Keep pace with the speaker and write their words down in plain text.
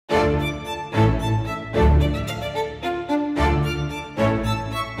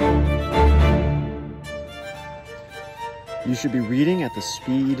You should be reading at the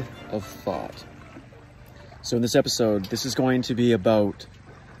speed of thought. So in this episode, this is going to be about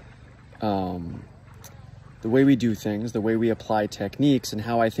the way we do things, the way we apply techniques, and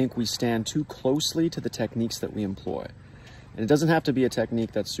how I think we stand too closely to the techniques that we employ. And it doesn't have to be a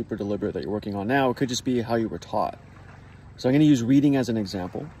technique that's super deliberate that you're working on now. It could just be how you were taught. So I'm going to use reading as an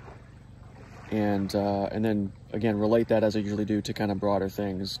example, and then again relate that, as I usually do, to kind of broader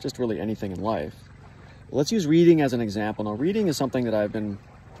things, just really anything in life. Let's use reading as an example. Now, reading is something that I've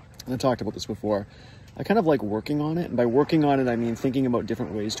talked about this before. I kind of like working on it. And by working on it, I mean thinking about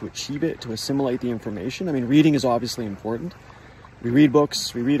different ways to achieve it, to assimilate the information. I mean, reading is obviously important. We read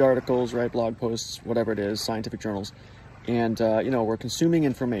books, we read articles, write blog posts, whatever it is, scientific journals. And, we're consuming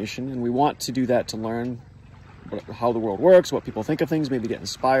information, and we want to do that to learn how the world works, what people think of things, maybe get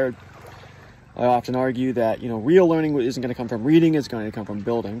inspired. I often argue that, real learning isn't going to come from reading, it's going to come from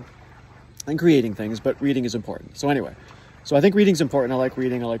building and creating things, but reading is important. So anyway, I think reading's important. I like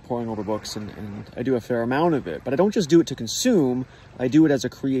reading, I like poring over books, and I do a fair amount of it, but I don't just do it to consume, I do it as a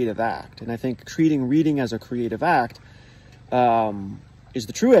creative act. And I think treating reading as a creative act is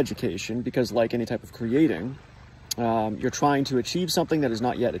the true education, because like any type of creating, you're trying to achieve something that is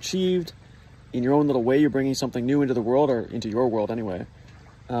not yet achieved. In your own little way, you're bringing something new into the world, or into your world anyway.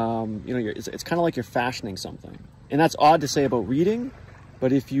 It's kind of like you're fashioning something. And that's odd to say about reading,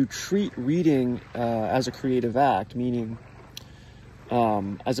 but if you treat reading as a creative act, meaning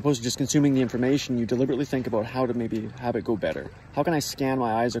as opposed to just consuming the information, you deliberately think about how to maybe have it go better. How can I scan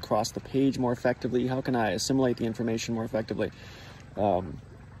my eyes across the page more effectively? How can I assimilate the information more effectively? How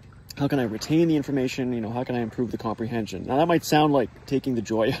can I retain the information? How can I improve the comprehension? Now, that might sound like taking the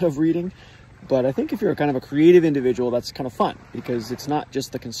joy out of reading, but I think if you're kind of a creative individual, that's kind of fun, because it's not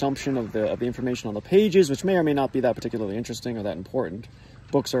just the consumption of the information on the pages, which may or may not be that particularly interesting or that important.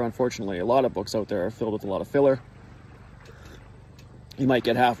 Books are, unfortunately, a lot of books out there are filled with a lot of filler. You might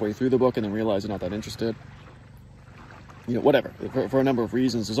get halfway through the book and then realize you're not that interested. Whatever. For a number of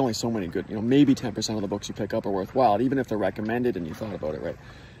reasons, there's only so many good, maybe 10% of the books you pick up are worthwhile, even if they're recommended and you thought about it, right?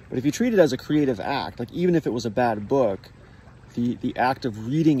 But if you treat it as a creative act, like even if it was a bad book, the act of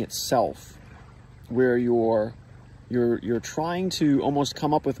reading itself, where you're trying to almost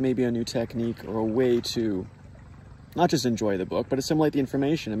come up with maybe a new technique or a way to not just enjoy the book, but assimilate the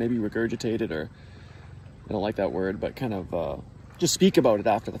information and maybe regurgitate it, or I don't like that word, but kind of just speak about it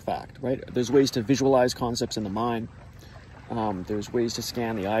after the fact, right? There's ways to visualize concepts in the mind. There's ways to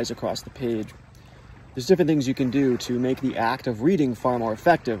scan the eyes across the page. There's different things you can do to make the act of reading far more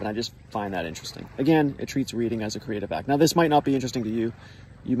effective, and I just find that interesting. Again, it treats reading as a creative act. Now, this might not be interesting to you.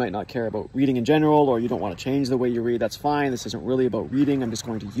 You might not care about reading in general, or you don't want to change the way you read. That's fine. This isn't really about reading. I'm just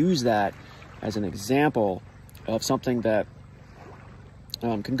going to use that as an example of something that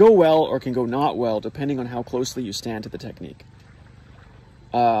can go well or can go not well, depending on how closely you stand to the technique.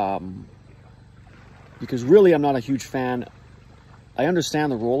 Because really, I'm not a huge fan. I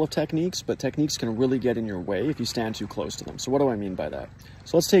understand the role of techniques, but techniques can really get in your way if you stand too close to them. So what do I mean by that?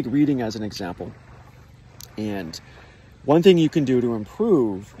 So let's take reading as an example. And one thing you can do to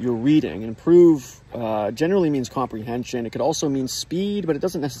improve your reading, generally means comprehension. It could also mean speed, but it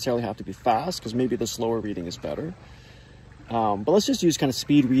doesn't necessarily have to be fast, because maybe the slower reading is better. But let's just use kind of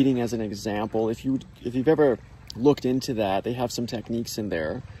speed reading as an example. If you've ever looked into that, they have some techniques in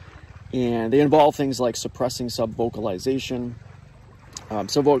there, and they involve things like suppressing subvocalization.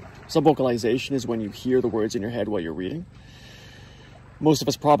 Subvocalization is when you hear the words in your head while you're reading. Most of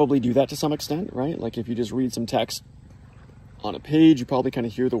us probably do that to some extent, right? Like if you just read some text on a page, you probably kind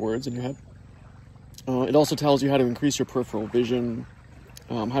of hear the words in your head. It also tells you how to increase your peripheral vision,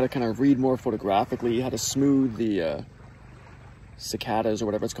 how to kind of read more photographically, how to smooth the cicadas or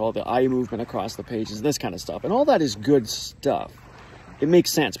whatever it's called, the eye movement across the pages, this kind of stuff. And all that is good stuff. It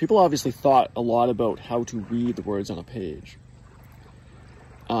makes sense. People obviously thought a lot about how to read the words on a page.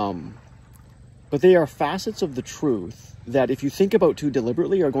 But they are facets of the truth that if you think about too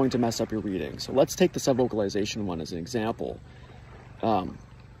deliberately are going to mess up your reading. So let's take the subvocalization one as an example.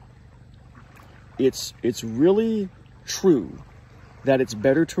 It's really true that it's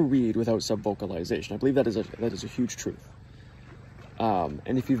better to read without subvocalization. I believe that is a huge truth.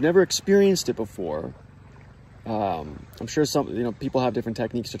 And if you've never experienced it before, I'm sure some people have different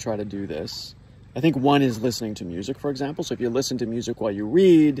techniques to try to do this. I think one is listening to music, for example. So if you listen to music while you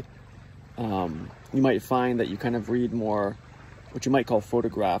read, you might find that you kind of read more, what you might call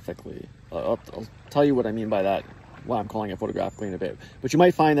photographically. I'll tell you what I mean by that, why I'm calling it photographically in a bit. But you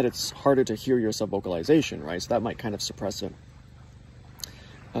might find that it's harder to hear your subvocalization, right? So that might kind of suppress it.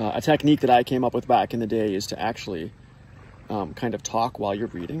 A technique that I came up with back in the day is to actually kind of talk while you're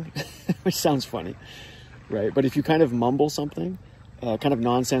reading, which sounds funny. right? But if you kind of mumble something, kind of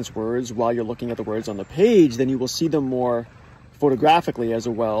nonsense words while you're looking at the words on the page, then you will see them more photographically as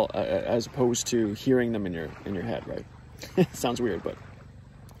opposed to hearing them in your head, right? It sounds weird, but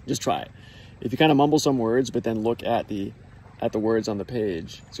just try it. If you kind of mumble some words, but then look at the words on the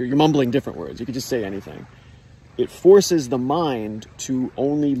page, so you're mumbling different words, you could just say anything. It forces the mind to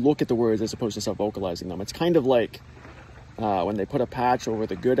only look at the words as opposed to self-vocalizing them. It's kind of like when they put a patch over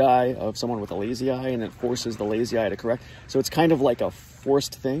the good eye of someone with a lazy eye, and it forces the lazy eye to correct. So it's kind of like a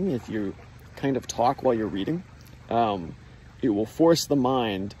forced thing. If you kind of talk while you're reading, it will force the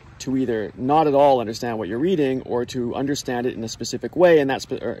mind to either not at all understand what you're reading, or to understand it in a specific way, and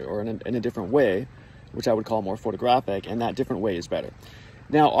in a different way, which I would call more photographic, and that different way is better.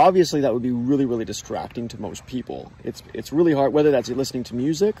 Now, obviously, that would be really, really distracting to most people. It's really hard, whether that's listening to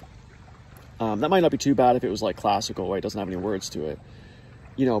music. That might not be too bad if it was like classical, right? It doesn't have any words to it.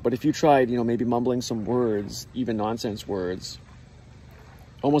 But if you tried, maybe mumbling some words, even nonsense words,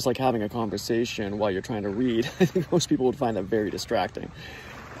 almost like having a conversation while you're trying to read, I think most people would find that very distracting.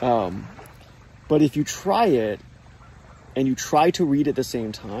 But if you try it, and you try to read at the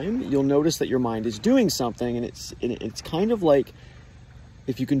same time, you'll notice that your mind is doing something, and it's kind of like,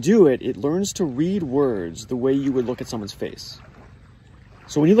 if you can do it, it learns to read words the way you would look at someone's face.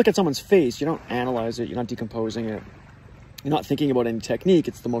 So when you look at someone's face, you don't analyze it, you're not decomposing it, you're not thinking about any technique.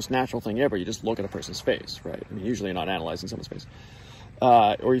 It's the most natural thing ever. You just look at a person's face, right? I mean, usually you're not analyzing someone's face.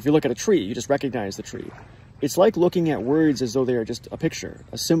 Or if you look at a tree, you just recognize the tree. It's like looking at words as though they are just a picture,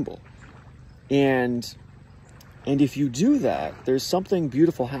 a symbol. And if you do that, there's something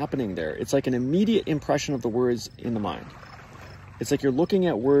beautiful happening there. It's like an immediate impression of the words in the mind. It's like you're looking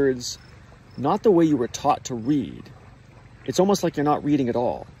at words not the way you were taught to read. It's almost like you're not reading at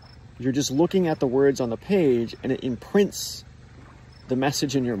all. You're just looking at the words on the page, and it imprints the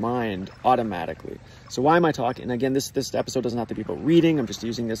message in your mind automatically. So why am I talking? And again, this episode doesn't have to be about reading. I'm just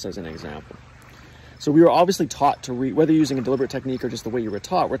using this as an example. So we were obviously taught to read, whether using a deliberate technique or just the way you were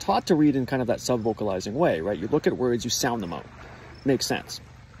taught, we're taught to read in kind of that sub-vocalizing way, right? You look at words, you sound them out. Makes sense.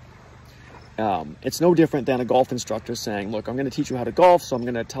 It's no different than a golf instructor saying, look, I'm going to teach you how to golf, so I'm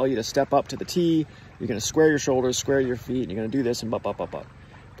going to tell you to step up to the tee, you're going to square your shoulders, square your feet, and you're going to do this, and But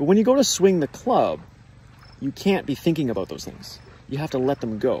when you go to swing the club, you can't be thinking about those things. You have to let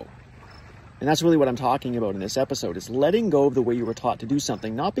them go. And that's really what I'm talking about in this episode, is letting go of the way you were taught to do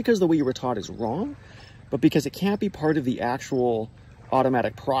something, not because the way you were taught is wrong, but because it can't be part of the actual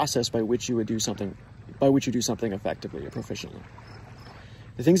automatic process by which you do something effectively or proficiently.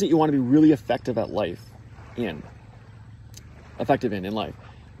 The things that you want to be really effective in life, they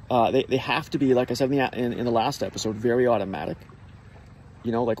have to be, like I said in the last episode, very automatic.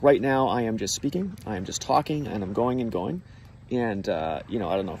 Like right now, I am just speaking, I am just talking, and I'm going and going. And, I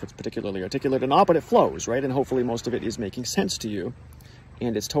don't know if it's particularly articulate or not, but it flows, right? And hopefully most of it is making sense to you.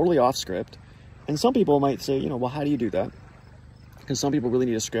 And it's totally off script. And some people might say, well, how do you do that? Because some people really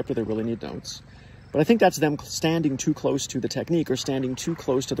need a script, or they really need notes. But I think that's them standing too close to the technique, or standing too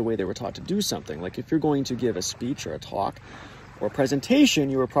close to the way they were taught to do something. Like if you're going to give a speech or a talk or a presentation,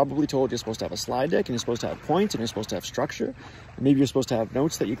 you were probably told you're supposed to have a slide deck, and you're supposed to have points, and you're supposed to have structure. Maybe you're supposed to have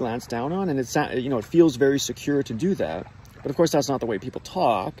notes that you glance down on, and it feels very secure to do that. But of course, that's not the way people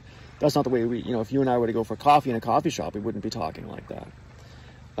talk. That's not the way we, if you and I were to go for coffee in a coffee shop, we wouldn't be talking like that.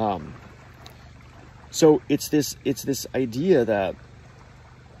 So it's this idea that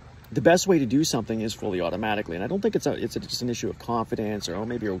the best way to do something is fully automatically. And I don't think it's just an issue of confidence, or,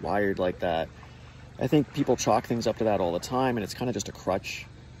 maybe you're wired like that. I think people chalk things up to that all the time, and it's kind of just a crutch.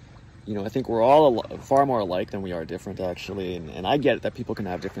 I think we're all far more alike than we are different, actually. And I get that people can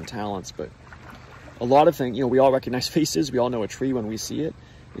have different talents, but a lot of things, we all recognize faces. We all know a tree when we see it.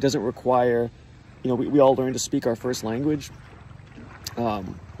 It doesn't require, we all learn to speak our first language,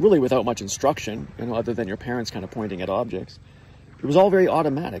 really without much instruction, other than your parents kind of pointing at objects. It was all very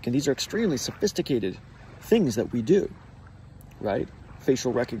automatic, and these are extremely sophisticated things that we do, right?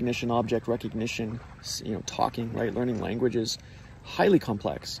 Facial recognition, object recognition, talking, right? Learning languages, highly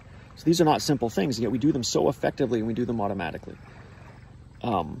complex. So these are not simple things, and yet we do them so effectively, and we do them automatically.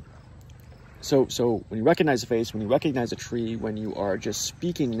 So when you recognize a face, when you recognize a tree, when you are just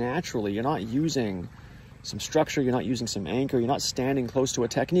speaking naturally, you're not using some structure, you're not using some anchor, you're not standing close to a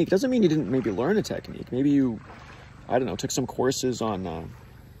technique. It doesn't mean you didn't maybe learn a technique. Maybe you, took some courses on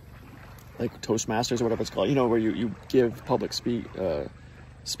like Toastmasters or whatever it's called, where you give public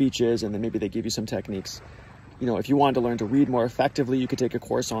speeches, and then maybe they give you some techniques. If you wanted to learn to read more effectively, you could take a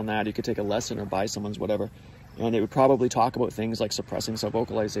course on that. You could take a lesson or buy someone's whatever. And it would probably talk about things like suppressing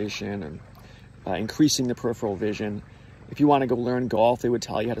self-vocalization and increasing the peripheral vision If you want to go learn golf, they would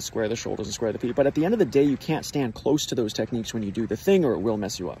tell you how to square the shoulders and square the feet. But at the end of the day, you can't stand close to those techniques when you do the thing, or it will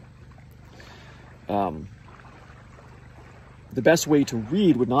mess you up. The best way to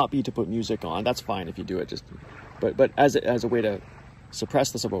read would not be to put music on. That's fine if you do it, but as a way to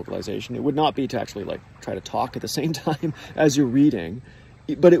suppress the subvocalization, it would not be to actually like try to talk at the same time as you're reading,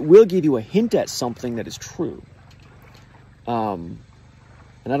 but it will give you a hint at something that is true.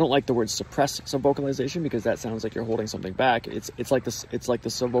 And I don't like the word suppress subvocalization, because that sounds like you're holding something back. It's like the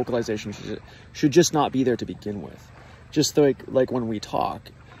subvocalization should just not be there to begin with. Just like when we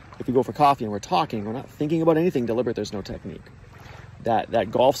talk, if we go for coffee and we're talking, we're not thinking about anything deliberate. There's no technique. That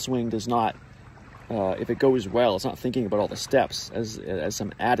golf swing does not, if it goes well, it's not thinking about all the steps as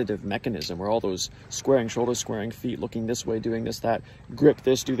some additive mechanism, where all those squaring shoulders, squaring feet, looking this way, doing this, that, grip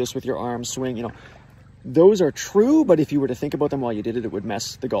this, do this with your arms, swing, you know. Those are true, but if you were to think about them while you did it, it would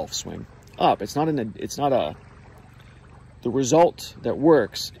mess the golf swing up. The result that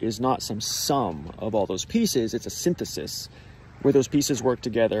works is not some sum of all those pieces. It's a synthesis where those pieces work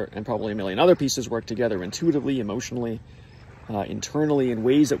together, and probably a million other pieces work together intuitively, emotionally, internally, in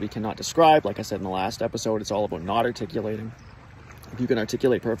ways that we cannot describe. Like I said in the last episode, it's all about not articulating. If you can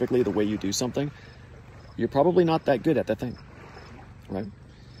articulate perfectly the way you do something, you're probably not that good at the thing, right?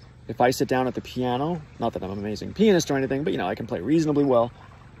 If I sit down at the piano, not that I'm an amazing pianist or anything, but, you know, I can play reasonably well,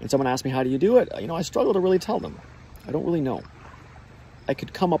 and someone asks me, how do you do it? You know, I struggle to really tell them. I don't really know. I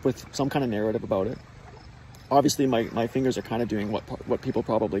could come up with some kind of narrative about it. Obviously, my fingers are kind of doing what people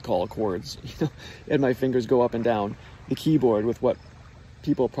probably call chords, you know, and my fingers go up and down the keyboard with what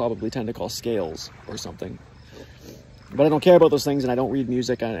people probably tend to call scales or something. But I don't care about those things, and I don't read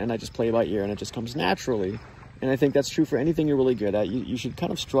music, and I just play by ear, and it just comes naturally. And I think that's true for anything you're really good at. You should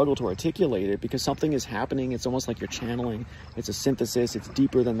kind of struggle to articulate it, because something is happening. It's almost like you're channeling. It's a synthesis. It's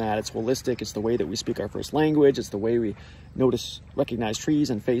deeper than that. It's holistic. It's the way that we speak our first language. It's the way we recognize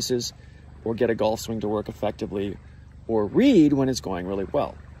trees and faces, or get a golf swing to work effectively, or read when it's going really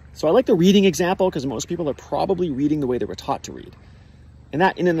well. So I like the reading example, because most people are probably reading the way they were taught to read. And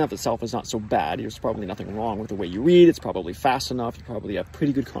that in and of itself is not so bad. There's probably nothing wrong with the way you read. It's probably fast enough. You probably have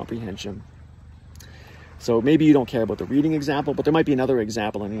pretty good comprehension. So maybe you don't care about the reading example, but there might be another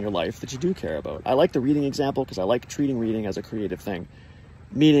example in your life that you do care about. I like the reading example because I like treating reading as a creative thing.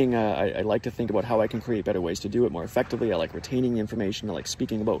 Meaning I like to think about how I can create better ways to do it more effectively. I like retaining information. I like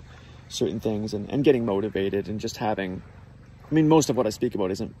speaking about certain things and getting motivated, and just having, I mean, most of what I speak about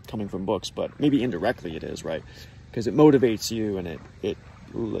isn't coming from books, but maybe indirectly it is, right? Because it motivates you, and it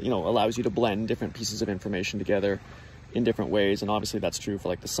you know, allows you to blend different pieces of information together in different ways. And obviously that's true for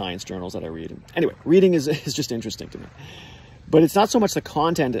like the science journals that I read. Anyway, reading is just interesting to me. But it's not so much the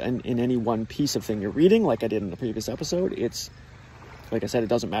content in any one piece of thing you're reading, like I did in the previous episode. It's, like I said, it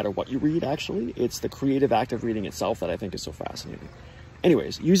doesn't matter what you read, actually. It's the creative act of reading itself that I think is so fascinating.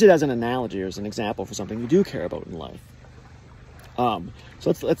 Anyways, use it as an analogy or as an example for something you do care about in life.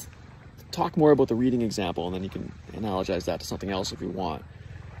 So let's talk more about the reading example, and then you can analogize that to something else if you want.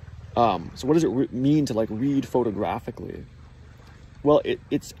 So what does it mean to like read photographically? Well,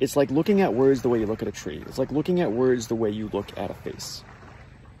 it's like looking at words the way you look at a tree. It's like looking at words the way you look at a face.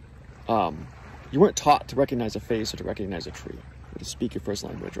 You weren't taught to recognize a face or to recognize a tree, or to speak your first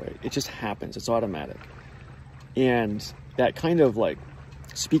language, right? It just happens. It's automatic. And that kind of like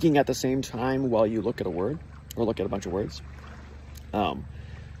speaking at the same time while you look at a word, or look at a bunch of words,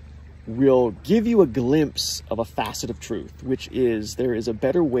 will give you a glimpse of a facet of truth, which is there is a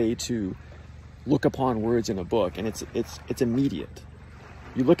better way to look upon words in a book, and it's immediate.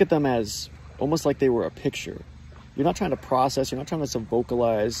 You look at them as almost like they were a picture. You're not trying to process, you're not trying to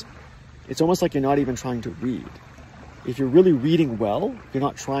vocalize. It's almost like you're not even trying to read. If you're really reading well, you're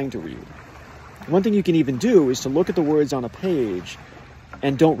not trying to read. One thing you can even do is to look at the words on a page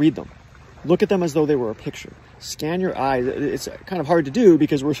and don't read them. Look at them as though they were a picture. Scan your eyes. It's kind of hard to do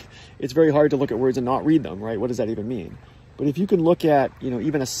because it's very hard to look at words and not read them, right? What does that even mean? But if you can look at, you know,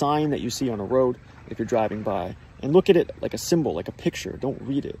 even a sign that you see on a road if you're driving by, and look at it like a symbol, like a picture, don't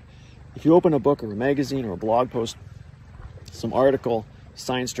read it. If you open a book or a magazine or a blog post, some article,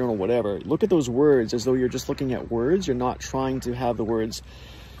 science journal, whatever, look at those words as though you're just looking at words. You're not trying to have the words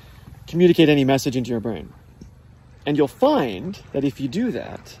communicate any message into your brain. And you'll find that if you do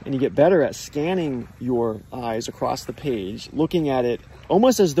that, and you get better at scanning your eyes across the page, looking at it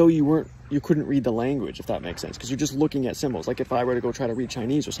almost as though you couldn't read the language, if that makes sense, because you're just looking at symbols. Like if I were to go try to read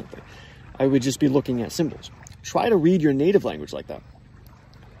Chinese or something, I would just be looking at symbols. Try to read your native language like that.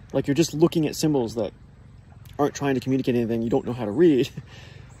 Like you're just looking at symbols that aren't trying to communicate anything you don't know how to read.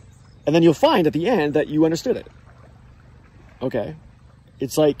 And then you'll find at the end that you understood it. Okay?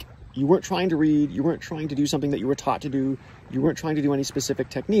 It's like you weren't trying to read, you weren't trying to do something that you were taught to do, you weren't trying to do any specific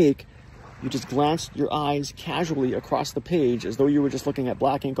technique. You just glanced your eyes casually across the page as though you were just looking at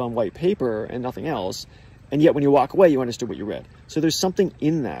black ink on white paper and nothing else. And yet when you walk away, you understood what you read. So there's something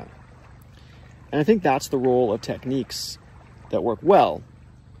in that. And I think that's the role of techniques that work well.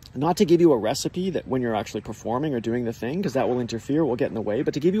 Not to give you a recipe that when you're actually performing or doing the thing, because that will interfere, will get in the way,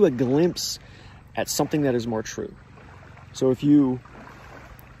 but to give you a glimpse at something that is more true. So if you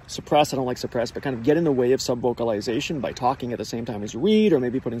suppress, I don't like suppress, but kind of get in the way of subvocalization by talking at the same time as you read, or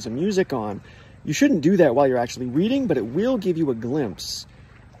maybe putting some music on, you shouldn't do that while you're actually reading, but it will give you a glimpse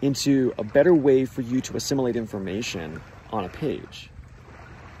into a better way for you to assimilate information on a page.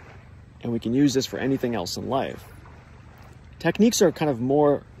 And we can use this for anything else in life. Techniques are kind of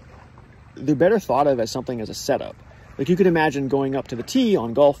more, they're better thought of as something as a setup. Like you could imagine going up to the tee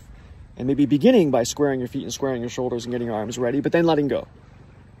on golf and maybe beginning by squaring your feet and squaring your shoulders and getting your arms ready, but then letting go.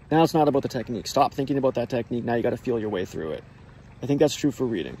 Now it's not about the technique. Stop thinking about that technique. Now you got to feel your way through it. I think that's true for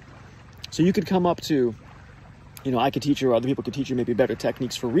reading. So you could come up to, I could teach you, or other people could teach you maybe better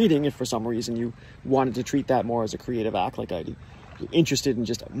techniques for reading if for some reason you wanted to treat that more as a creative act like I do. You're interested in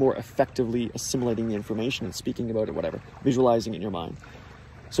just more effectively assimilating the information and speaking about it, whatever, visualizing it in your mind.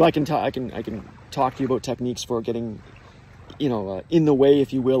 So I can talk to you about techniques for getting, in the way,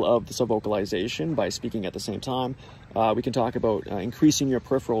 if you will, of the subvocalization by speaking at the same time. We can talk about increasing your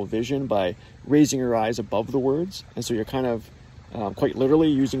peripheral vision by raising your eyes above the words. And so you're kind of quite literally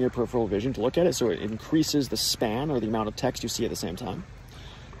using your peripheral vision to look at it. So it increases the span or the amount of text you see at the same time.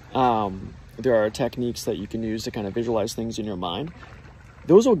 There are techniques that you can use to kind of visualize things in your mind.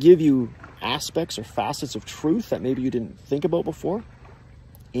 Those will give you aspects or facets of truth that maybe you didn't think about before.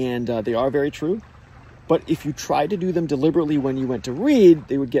 And they are very true. But if you tried to do them deliberately when you went to read,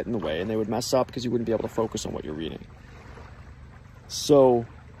 they would get in the way and they would mess up because you wouldn't be able to focus on what you're reading. So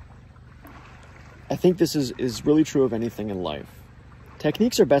I think this is really true of anything in life.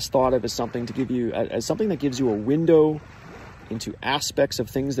 Techniques are best thought of as something to give you, as something that gives you a window into aspects of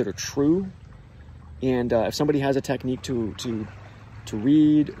things that are true. And if somebody has a technique to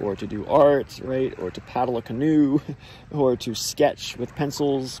read or to do art, right, or to paddle a canoe or to sketch with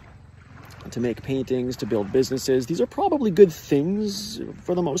pencils, to make paintings, to build businesses, these are probably good things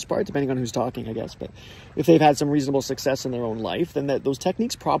for the most part, depending on who's talking, I guess. But if they've had some reasonable success in their own life, then those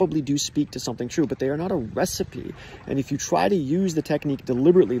techniques probably do speak to something true, but they are not a recipe. And if you try to use the technique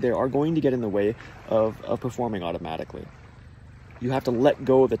deliberately, they are going to get in the way of performing automatically. You have to let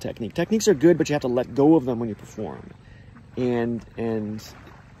go of the technique. Techniques are good, but you have to let go of them when you perform. And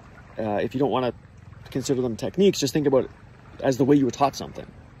if you don't want to consider them techniques, just think about it as the way you were taught something.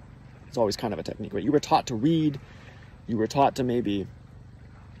 It's always kind of a technique, right? You were taught to read. You were taught to maybe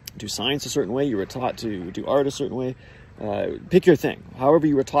do science a certain way. You were taught to do art a certain way. Pick your thing, however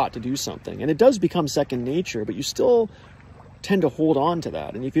you were taught to do something. And it does become second nature, but you still tend to hold on to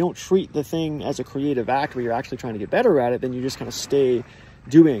that. And if you don't treat the thing as a creative act where you're actually trying to get better at it, then you just kind of stay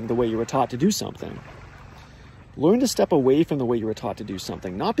doing the way you were taught to do something. Learn to step away from the way you were taught to do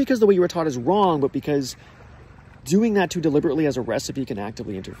something. Not because the way you were taught is wrong, but because doing that too deliberately as a recipe can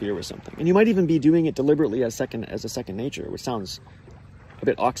actively interfere with something. And you might even be doing it deliberately as a second nature, which sounds a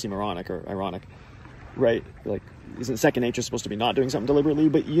bit oxymoronic or ironic, right? Like, isn't second nature supposed to be not doing something deliberately?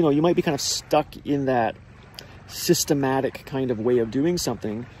 But, you might be kind of stuck in that systematic kind of way of doing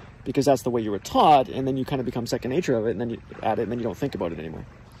something because that's the way you were taught, and then you kind of become second nature of it, and then you add it, and then you don't think about it anymore.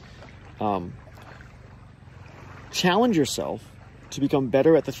 Challenge yourself to become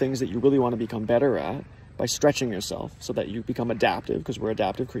better at the things that you really want to become better at by stretching yourself so that you become adaptive, because we're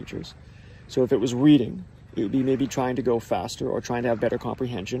adaptive creatures. So if it was reading, it would be maybe trying to go faster or trying to have better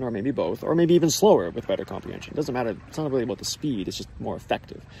comprehension, or maybe both, or maybe even slower with better comprehension. It doesn't matter. It's not really about the speed. It's just more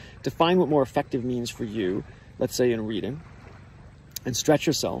effective. Define what more effective means for you, let's say in reading, and stretch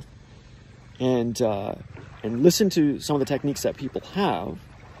yourself and listen to some of the techniques that people have.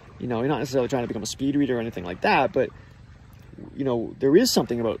 You're not necessarily trying to become a speed reader or anything like that, but, there is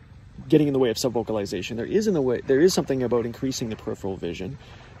something about getting in the way of subvocalization. There is something about increasing the peripheral vision.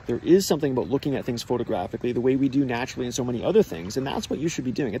 There is something about looking at things photographically the way we do naturally in so many other things. And that's what you should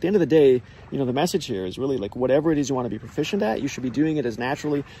be doing. At the end of the day, the message here is really like whatever it is you want to be proficient at, you should be doing it as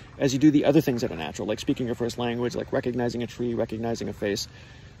naturally as you do the other things that are natural, like speaking your first language, like recognizing a tree, recognizing a face,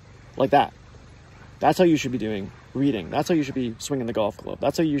 like that. That's how you should be doing reading. That's how you should be swinging the golf club.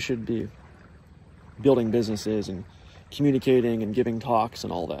 That's how you should be building businesses and communicating and giving talks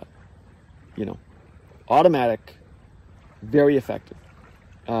and all that. Automatic, very effective.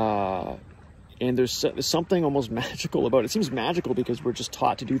 And there's something almost magical about it. It seems magical because we're just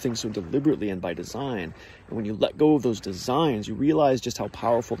taught to do things so deliberately and by design. And when you let go of those designs, you realize just how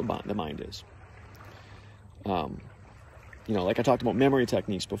powerful the mind is. You know, like I talked about memory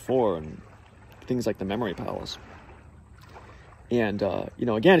techniques before and things like the memory palace. And, you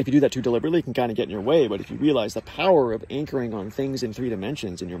know, again, if you do that too deliberately, it can kind of get in your way. But if you realize the power of anchoring on things in 3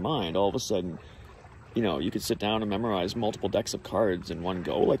 dimensions in your mind, all of a sudden, you know, you could sit down and memorize multiple decks of cards in one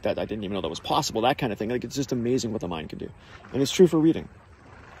go like that. I didn't even know that was possible, that kind of thing. Like, it's just amazing what the mind can do. And it's true for reading.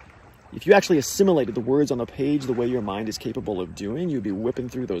 If you actually assimilated the words on the page the way your mind is capable of doing, you'd be whipping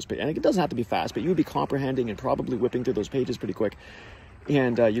through those pages. And it doesn't have to be fast, but you'd be comprehending and probably whipping through those pages pretty quick.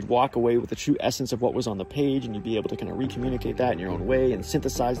 And you'd walk away with the true essence of what was on the page, and you'd be able to kind of recommunicate that in your own way and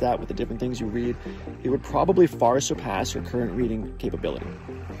synthesize that with the different things you read. It would probably far surpass your current reading capability.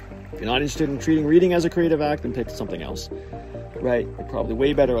 If you're not interested in treating reading as a creative act, then pick something else, right? You're probably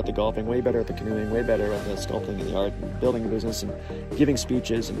way better at the golfing, way better at the canoeing, way better at the sculpting and the art, and building a business and giving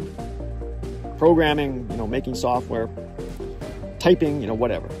speeches and programming, you know, making software, typing, you know,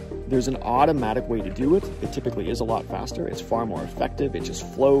 whatever. There's an automatic way to do it. It typically is a lot faster. It's far more effective. It just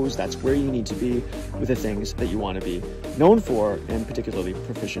flows. That's where you need to be with the things that you want to be known for and particularly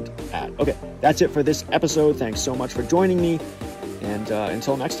proficient at. Okay, that's it for this episode. Thanks so much for joining me. And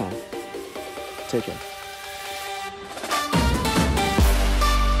until next time, take care.